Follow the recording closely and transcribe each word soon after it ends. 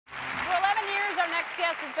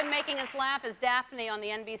has been making us laugh as Daphne on the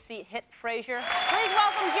NBC hit Frasier. Please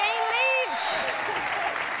welcome Jane Leeves.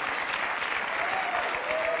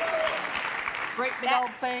 Great big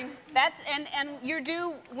old thing. That's and you're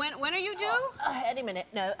due. When are you due? Any minute.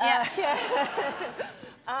 No. Yeah.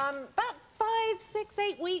 About 5, 6,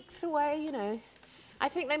 8 weeks away. You know. I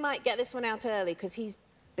think they might get this one out early because he's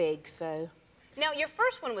big. So. Now your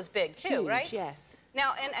first one was big too, Huge, right? Yes.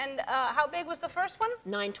 Now how big was the first one?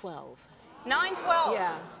 9'12". 9'12".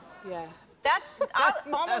 Yeah. Yeah. That's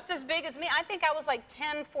almost as big as me. I think I was like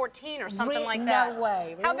 10, 14 or something like that. No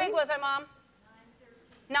way. Really? How big was I, Mom?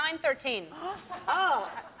 9'13". Oh,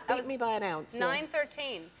 beat me by an ounce.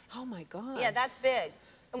 9'13". Oh my God. Yeah, that's big.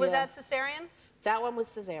 And was that cesarean? That one was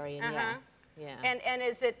cesarean. Yeah. Yeah. And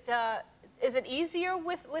is it easier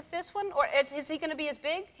with this one, or is he going to be as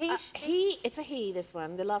big? It's a he. This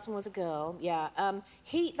one. The last one was a girl. Yeah.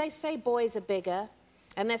 They say boys are bigger.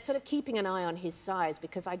 And they're sort of keeping an eye on his size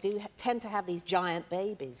because I do tend to have these giant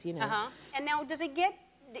babies, you know. And now, does it get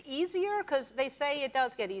easier? Because they say it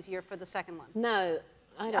does get easier for the second one. No,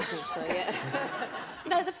 I don't think so, yeah.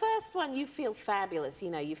 No, the first one, you feel fabulous, you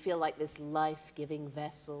know. You feel like this life-giving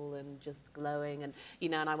vessel and just glowing. And, you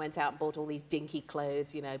know, and I went out and bought all these dinky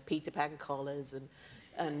clothes, you know, Peter Pan collars and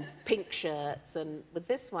pink shirts, and with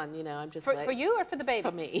this one, you know, I'm just like... For you or for the baby?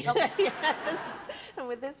 For me. Okay. Yes. And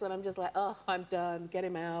with this one, I'm just like, oh, I'm done, get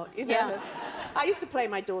him out, you know. Yeah. I used to play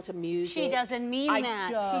my daughter music. She doesn't mean that.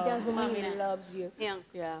 She doesn't mean that. Mommy loves you. Yeah.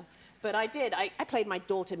 Yeah. But I did. I played my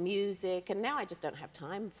daughter music, and now I just don't have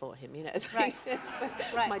time for him, you know. Right.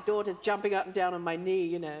 Right. My daughter's jumping up and down on my knee,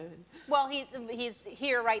 you know. Well, he's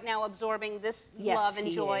here right now absorbing this love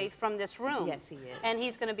and joy from this room. Yes, he is. And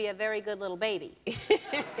he's going to be a very good little baby.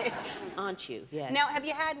 Aren't you? Yes. Now, have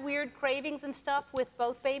you had weird cravings and stuff with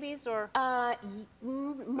both babies, or?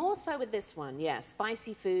 More so with this one, yeah.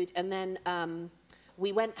 Spicy food, and then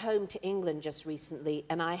we went home to England just recently,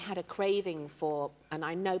 and I had a craving for, and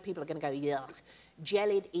I know people are going to go, yuck,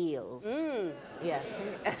 jellied eels. Mm. Yes.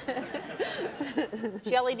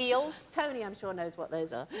 Jellied eels? Tony, I'm sure, knows what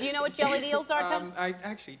those are. Do you know what jellied eels are, Tony? I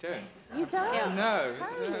actually don't. You don't? Yeah. No,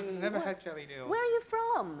 I've never had jellied eels. Where are you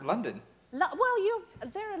from? London. Well,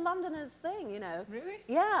 they're a Londoner's thing, you know. Really?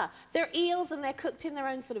 Yeah. They're eels, and they're cooked in their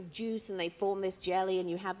own sort of juice, and they form this jelly, and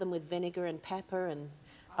you have them with vinegar and pepper, and...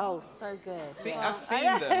 Oh, so good. See, I've seen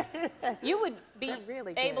them. You would be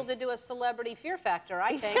really able to do a celebrity Fear Factor,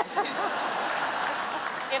 I think.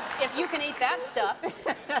 if you can eat that stuff.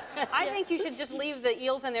 I think you should just leave the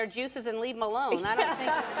eels and their juices and leave them alone. I don't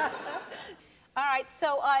think... All right,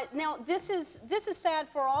 so now this is sad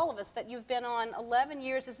for all of us that you've been on 11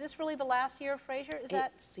 years. Is this really the last year of Frasier? Is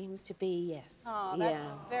that? It seems to be, yes. Oh,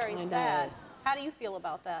 that's very sad. How do you feel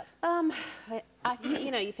about that?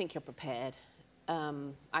 You know, you think you're prepared.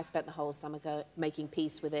 I spent the whole summer making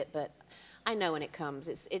peace with it, but I know when it comes,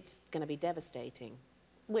 it's going to be devastating.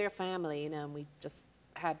 We're a family, you know, and we just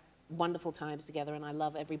had wonderful times together, and I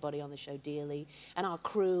love everybody on the show dearly, and our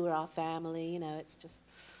crew are our family, you know, it's just...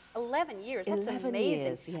 11 years, that's 11 amazing.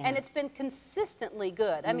 Years, yeah. And it's been consistently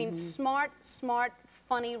good. I mean, smart,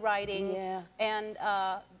 funny writing, and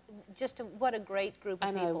just what a great group of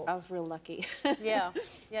people. I know, I was real lucky. Yeah,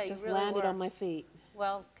 you just really landed were. on my feet.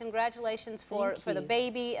 Well, congratulations for the you.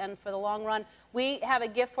 baby and for the long run. We have a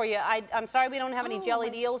gift for you. I'm sorry we don't have any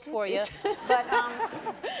jellied eels for you, but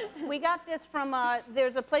we got this from,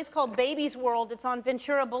 there's a place called Baby's World. It's on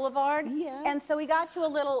Ventura Boulevard. Yeah. And so we got you a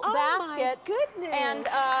little basket. Oh, my goodness. And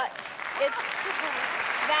it's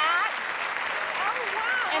that. Oh,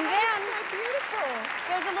 wow. And then That's so beautiful.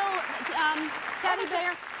 there's a little teddy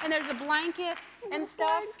bear, and there's a blanket and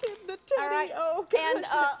stuff. The teddy. All right. Oh, gosh, And,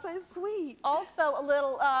 that's so sweet. Also a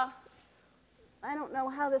little, I don't know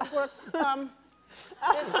how this works. Oh,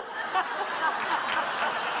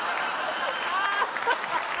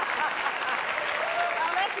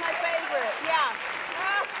 that's my favorite. Yeah.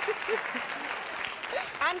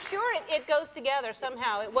 I'm sure it goes together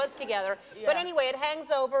somehow. It was together. Yeah. But anyway, it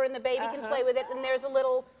hangs over, and the baby can play with it, and there's a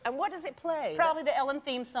little... And what does it play? Probably the Ellen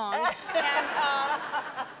theme song. And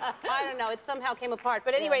I don't know, it somehow came apart.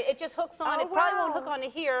 But anyway, it just hooks on. It probably won't hook onto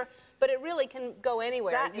here, but it really can go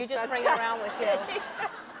anywhere. You just bring it around with you.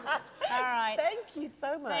 All right. Thank you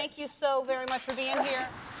so much. Thank you so very much for being here.